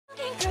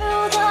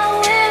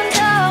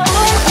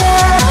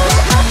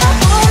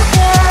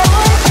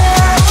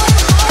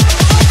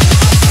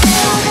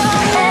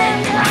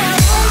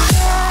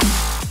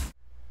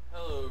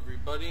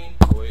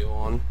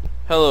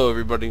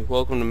everybody,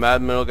 welcome to Mad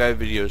Metal Guy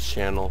Videos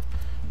channel,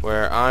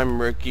 where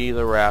I'm Ricky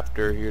the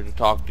Raptor, here to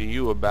talk to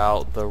you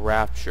about the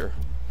Rapture.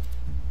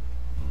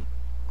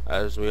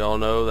 As we all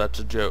know, that's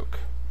a joke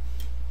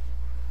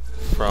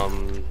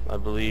from, I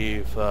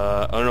believe,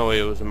 oh no wait,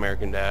 it was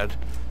American Dad.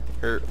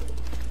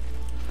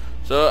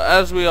 So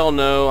as we all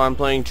know, I'm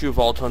playing True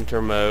Vault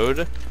Hunter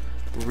mode.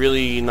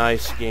 Really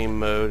nice game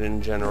mode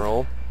in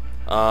general.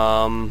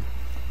 Yeah,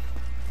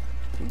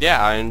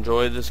 I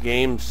enjoy this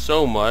game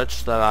so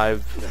much that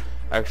I've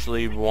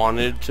actually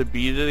wanted to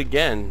beat it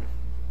again.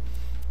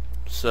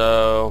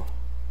 So,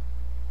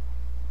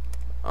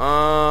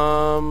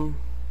 I'm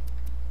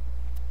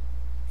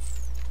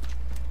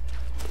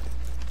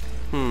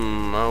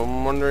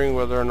wondering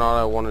whether or not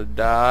I want to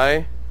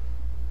die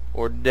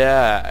or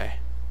die.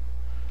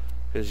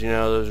 Because, you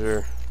know, those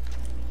are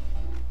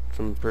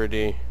some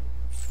pretty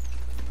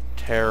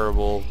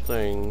terrible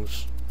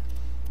things.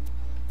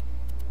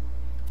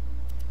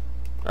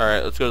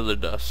 Alright, let's go to the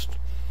dust.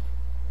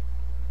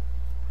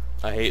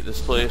 I hate this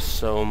place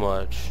so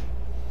much.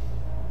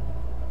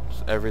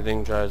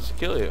 Everything tries to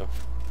kill you.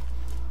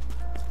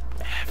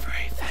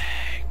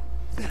 Everything.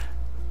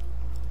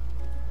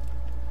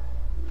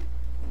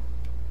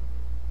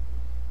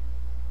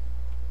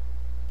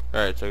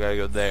 Alright, so I gotta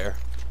go there.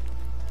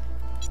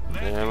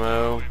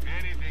 Ammo.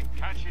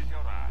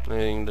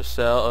 Anything to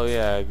sell? Oh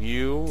yeah,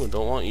 you.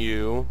 Don't want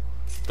you.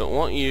 Don't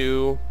want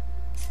you.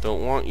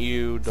 Don't want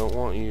you. Don't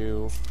want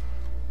you.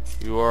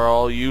 You are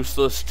all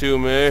useless to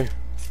me,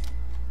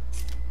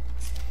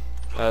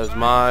 as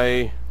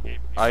my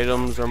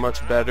items are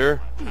much better.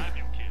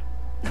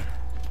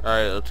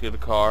 Alright, let's get a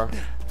car.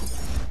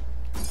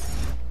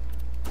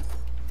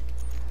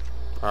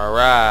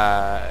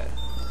 Alright.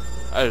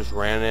 I just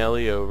ran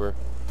Ellie over.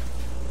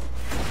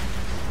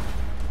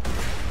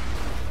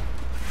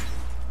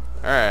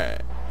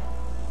 Alright.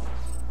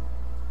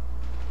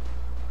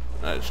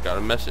 I just got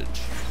a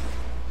message.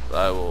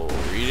 I will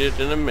read it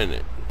in a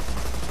minute.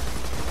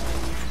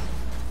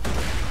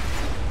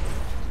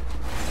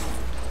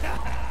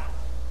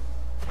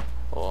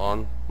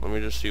 Let me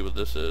just see what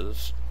this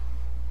is.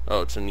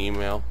 Oh, it's an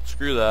email.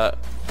 Screw that.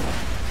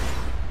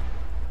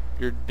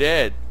 You're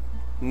dead.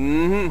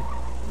 3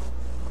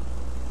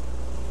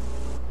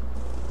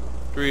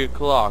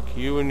 o'clock.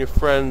 You and your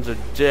friends are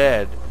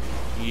dead.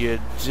 You're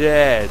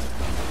dead.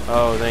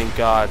 Oh, thank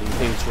God. He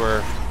thinks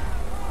we're...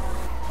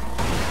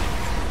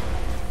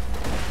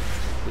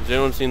 Has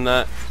anyone seen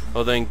that?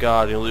 Oh, thank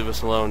God. He'll leave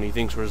us alone. He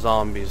thinks we're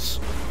zombies.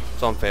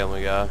 It's on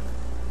Family Guy.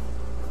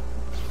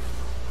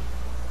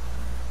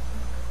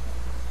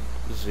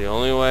 This is the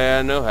only way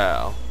I know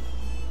how.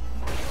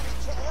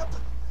 Camp,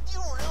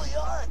 you really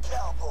are a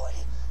cowboy.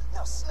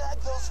 Now snag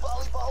those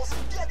volleyballs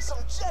and get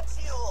some jet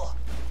fuel.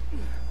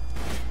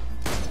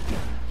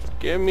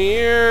 Get me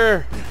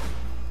here.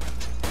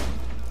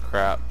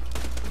 Crap.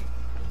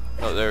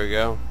 Oh, there we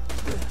go.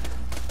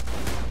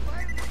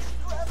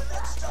 Grab an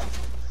extra.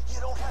 You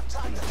don't have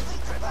time to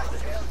think about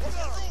it. If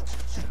you think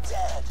you're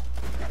dead.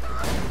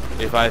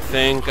 If I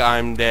think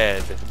I'm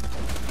dead.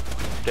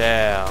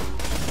 Damn.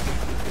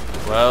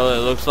 Well, it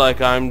looks like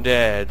I'm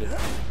dead.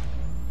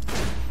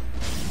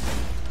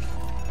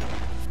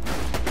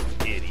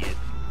 Idiot.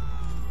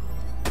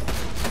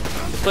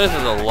 This place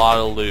has a lot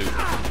of loot.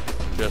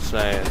 Just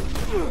saying.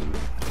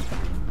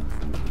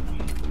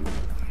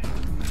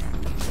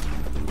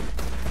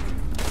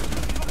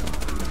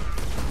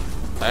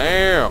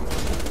 Bam!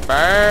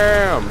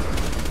 Bam!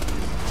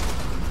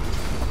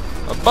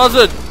 A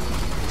buzzard!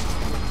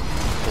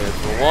 Okay,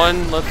 for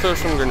one, let's throw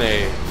some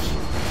grenades.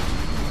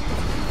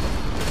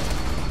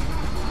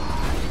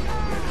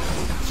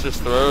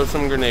 Just throw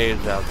some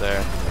grenades out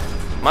there.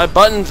 My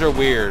buttons are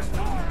weird.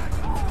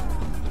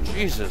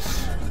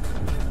 Jesus.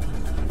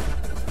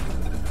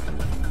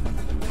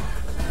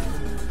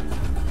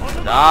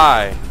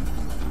 Die.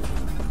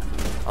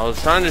 I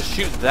was trying to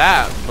shoot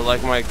that, but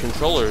like my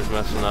controller's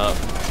messing up.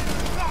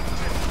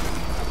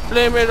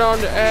 Blame it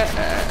on the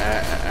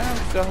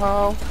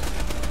alcohol.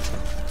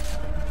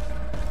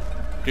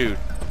 Dude.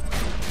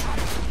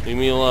 Leave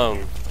me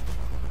alone.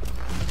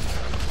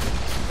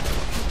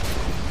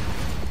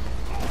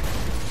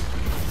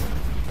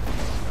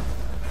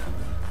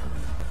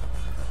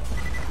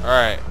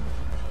 Alright,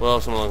 what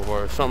else am I looking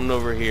for? Something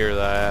over here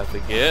that I have to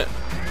get.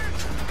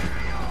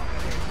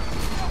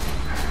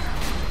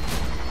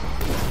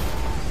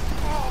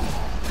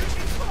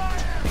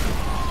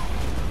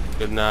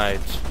 Good night.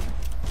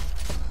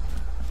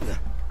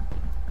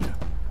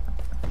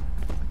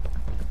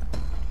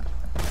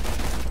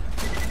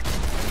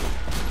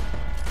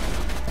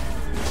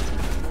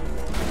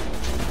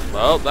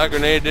 Well, that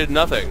grenade did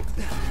nothing.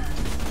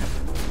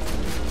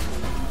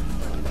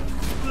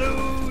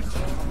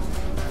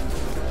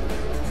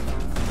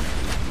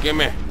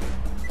 Gimme.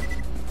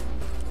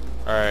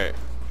 Alright.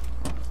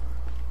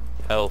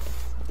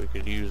 Health. We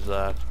could use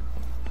that.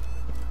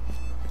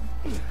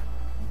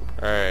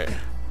 Alright.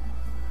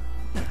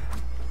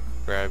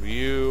 Grab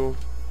you.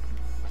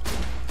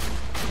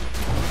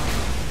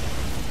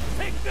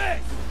 Take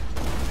this!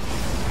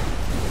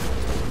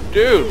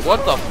 Dude,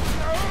 what the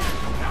f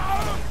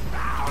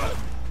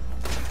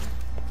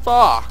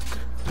Fuck.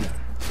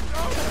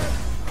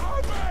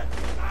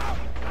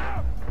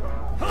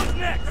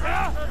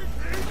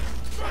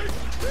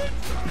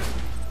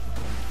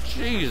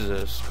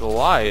 Jesus,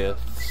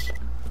 Goliaths.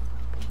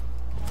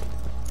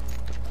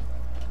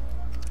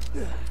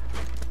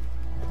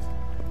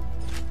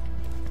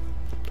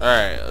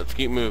 Alright, let's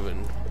keep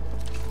moving.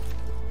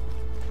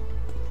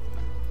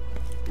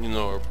 You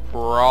know, we're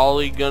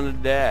probably gonna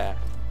die.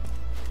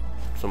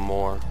 Some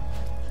more.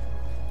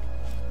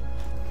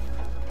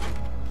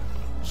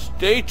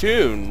 Stay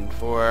tuned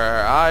for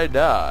where I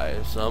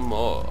die some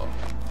more.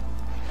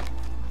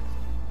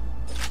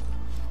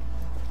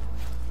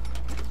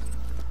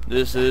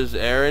 This is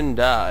Aaron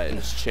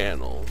Dye's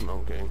channel.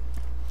 No, okay.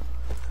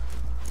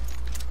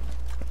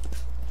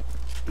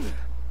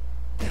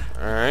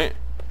 Alright.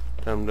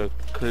 Time to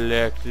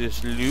collect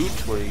this loot.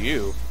 What are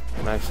you?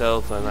 Max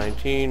health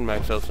 19,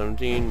 max health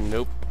 17.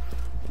 Nope.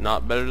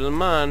 Not better than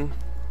mine.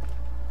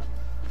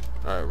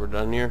 Alright, we're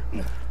done here.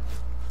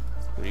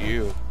 What are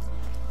you?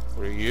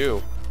 What are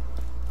you?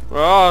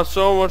 Oh,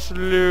 so much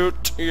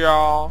loot,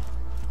 y'all.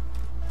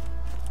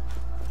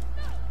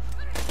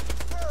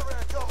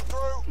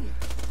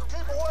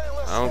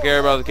 I don't care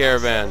about the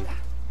caravan.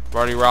 I've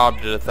already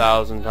robbed it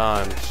 1,000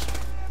 times.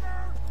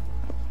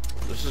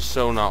 This is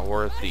so not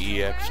worth the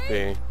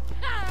EXP.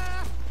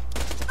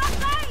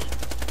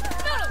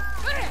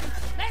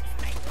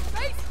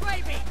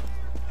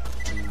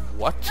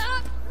 What?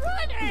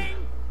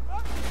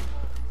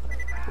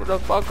 Where the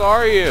fuck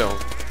are you?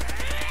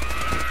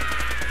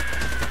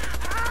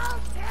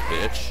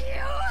 Bitch.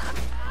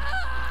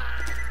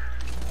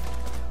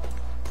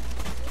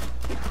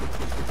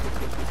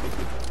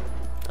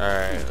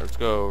 Alright, let's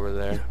go over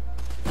there.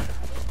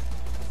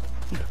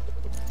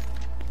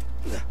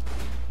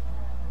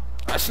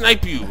 I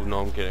snipe you! No,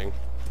 I'm kidding.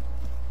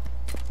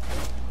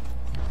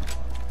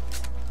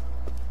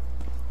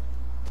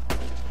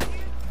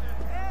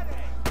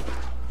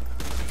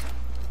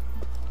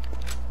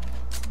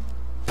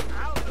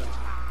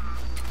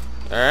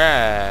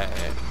 Alright.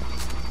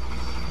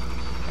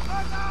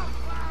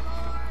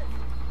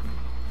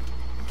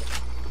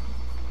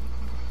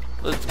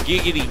 Let's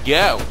giggity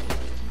go.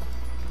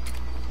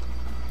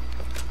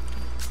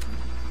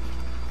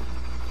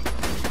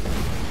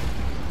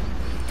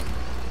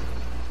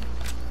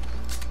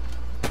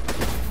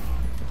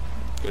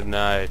 Good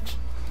night.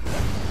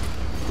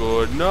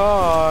 Good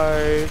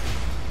night.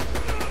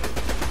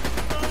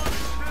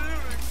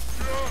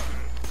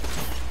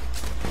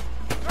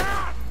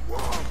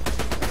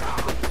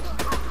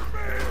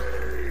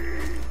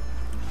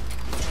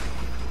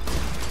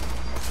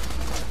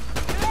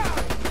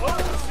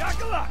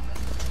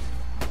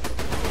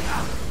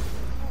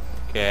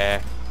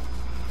 Okay.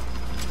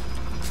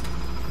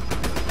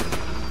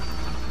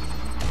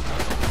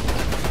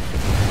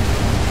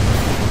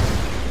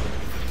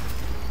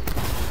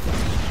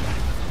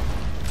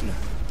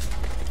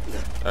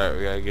 Alright,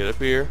 we gotta get up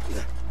here.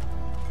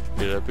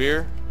 Get up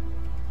here.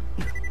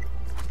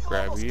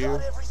 Grab you.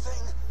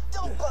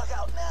 Don't bug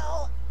out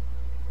now.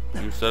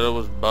 You said it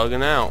was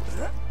bugging out.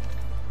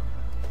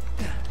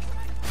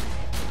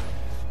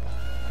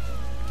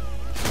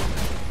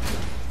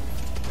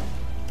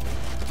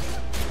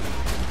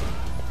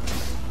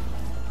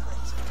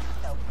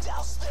 Now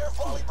douse their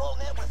volleyball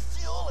net with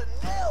fuel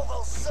and nail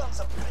those sons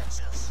of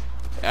bitches.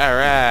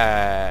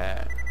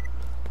 Alright.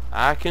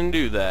 I can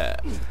do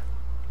that.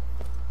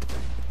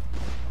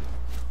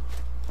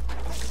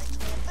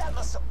 That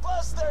must have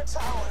buzzed their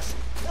towers.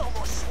 No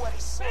more sweaty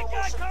slow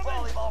motion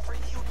volleyball for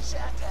you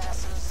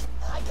jackasses.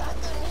 I got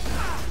the need.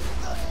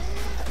 The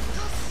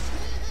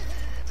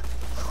seed.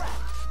 Crap.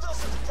 Those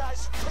are the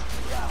guys who took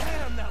me out.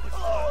 Damn, that was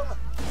fun.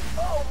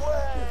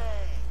 Away.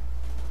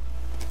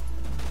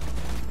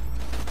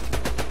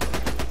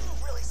 You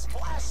really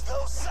splashed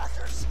those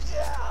suckers.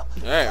 Yeah.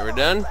 Alright, we're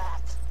done.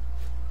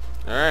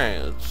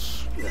 Alright,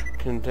 let's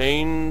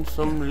contain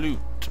some loot.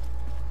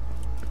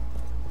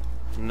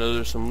 I know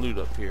there's some loot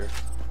up here.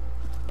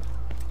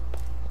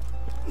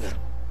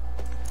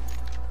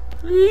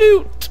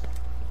 Loot!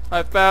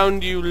 I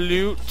found you,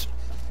 loot!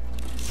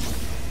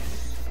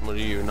 What are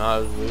you?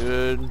 Not as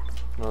good.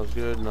 Not as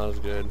good, not as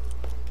good.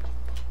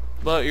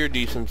 But you're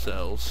decent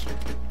cells.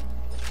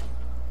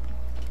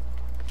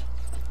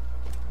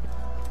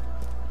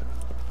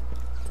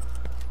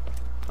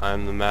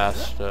 I'm the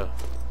master.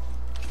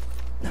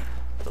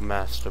 The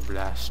master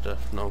blaster.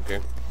 No,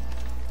 okay.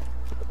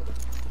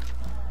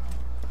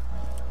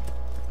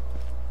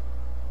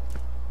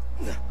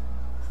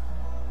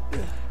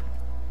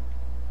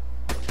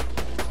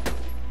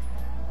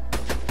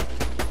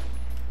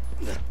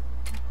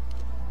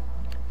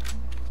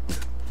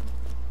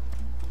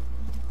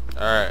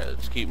 Alright,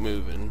 let's keep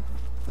moving.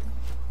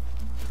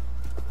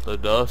 The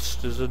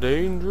dust is a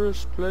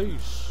dangerous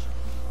place.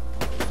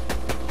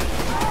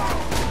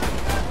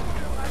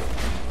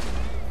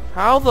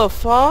 How the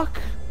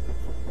fuck?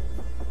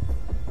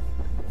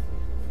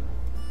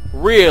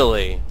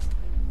 Really?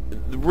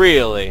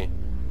 Really?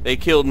 They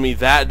killed me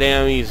that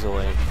damn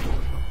easily.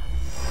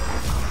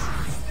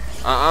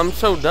 I'm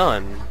so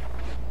done.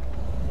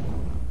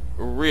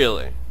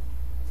 Really?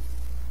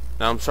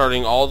 Now I'm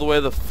starting all the way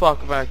the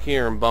fuck back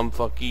here in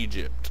bumfuck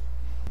Egypt.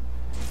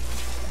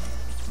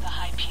 The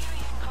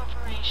Hyperion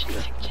Corporation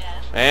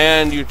suggests...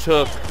 And you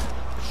took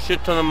a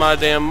shit ton of my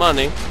damn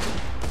money,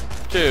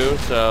 too,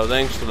 so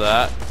thanks for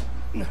that.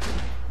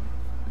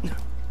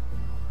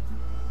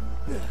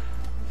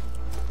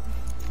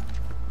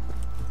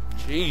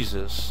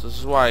 Jesus, this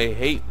is why I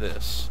hate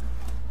this.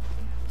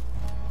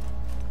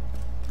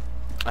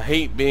 I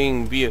hate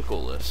being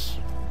vehicleless.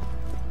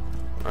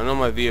 I know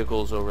my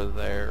vehicle's over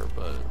there,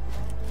 but...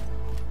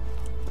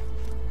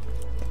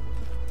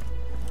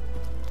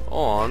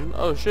 Hold on.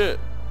 Oh, shit.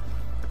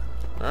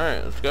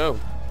 Alright, let's go.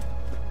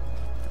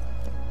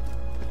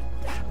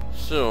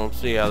 Still don't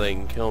see how they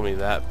can kill me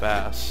that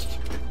fast.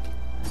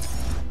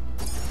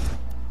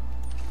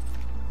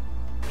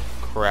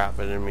 Crap,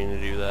 I didn't mean to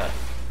do that.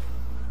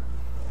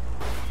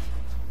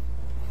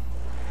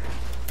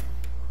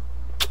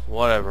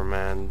 Whatever,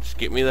 man. Just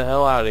get me the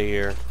hell out of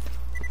here.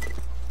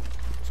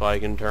 So I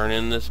can turn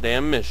in this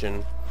damn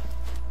mission.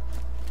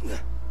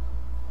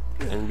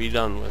 And be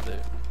done with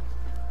it.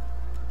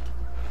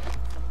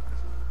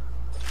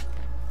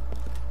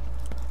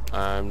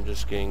 I'm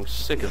just getting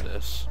sick of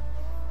this.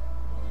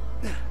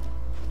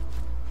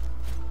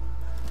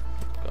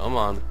 Come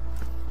on.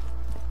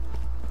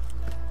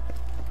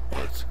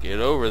 Let's get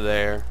over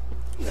there.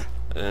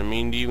 I didn't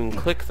mean to even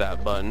click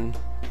that button.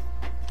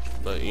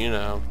 But you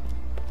know.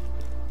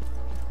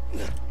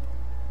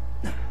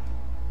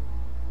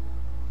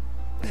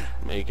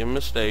 Making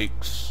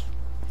mistakes.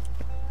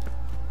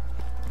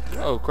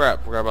 Oh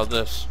crap, forgot about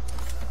this.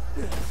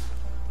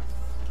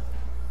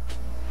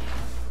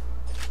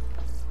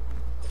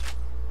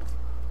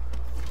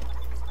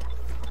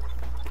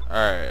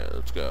 Alright,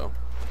 let's go.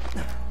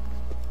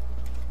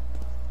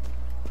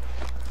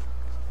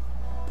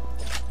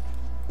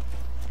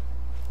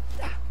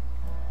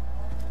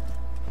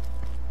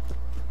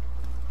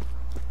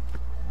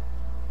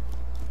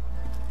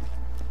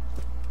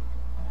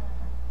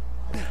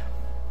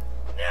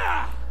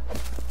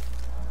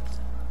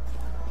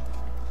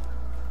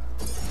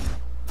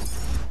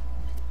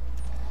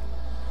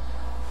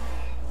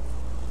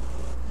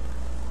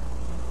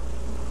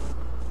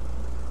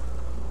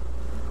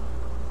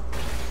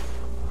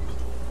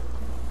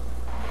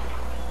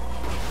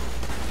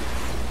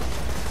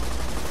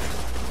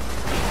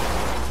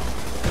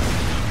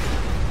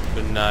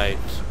 Good night.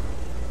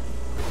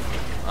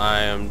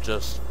 I am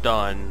just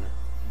done.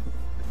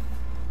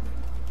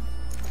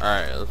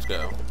 Alright, let's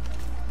go.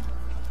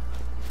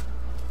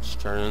 Let's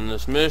turn in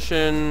this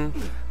mission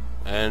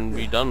and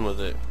be done with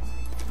it.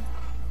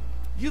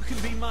 You can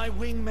be my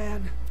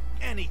wingman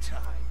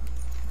anytime.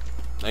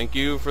 Thank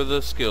you for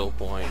the skill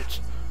point.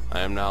 I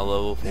am now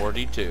level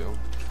 42.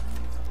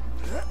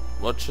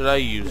 What should I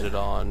use it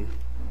on?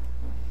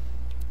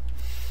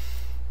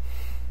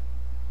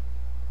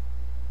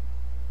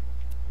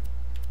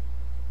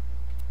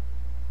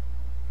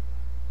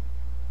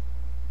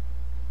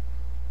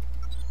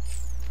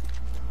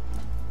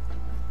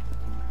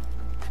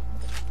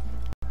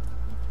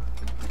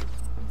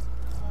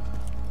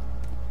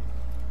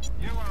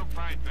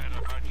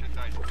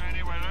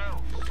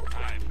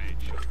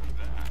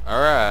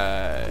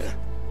 Alright.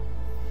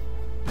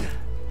 Let's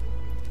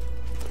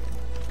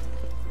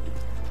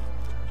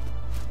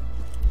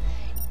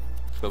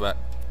go back.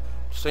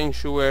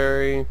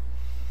 Sanctuary.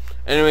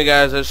 Anyway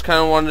guys, I just kind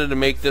of wanted to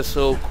make this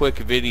little quick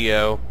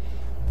video.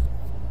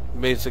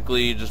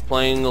 Basically just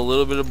playing a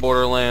little bit of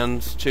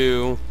Borderlands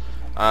 2.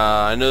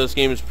 I know this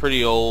game is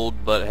pretty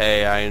old, but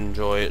hey, I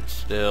enjoy it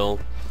still.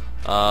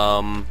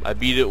 I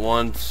beat it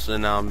once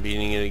and now I'm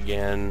beating it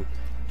again.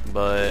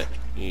 But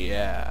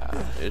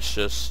yeah, it's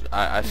just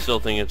I still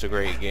think it's a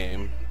great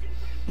game.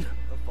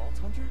 A vault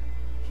hunter?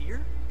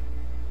 Here?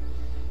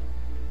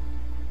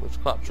 What's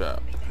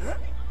Claptrap?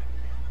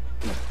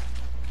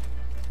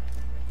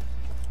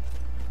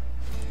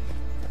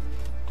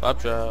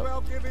 Claptrap.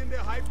 Well, give in to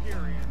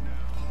Hyperion now.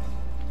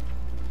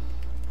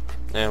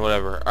 And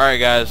whatever.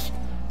 Alright guys.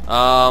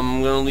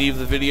 I'm gonna leave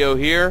the video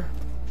here.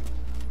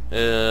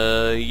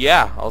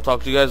 Yeah, I'll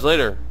talk to you guys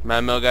later.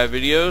 Mad Mel Guy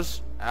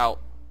Videos out.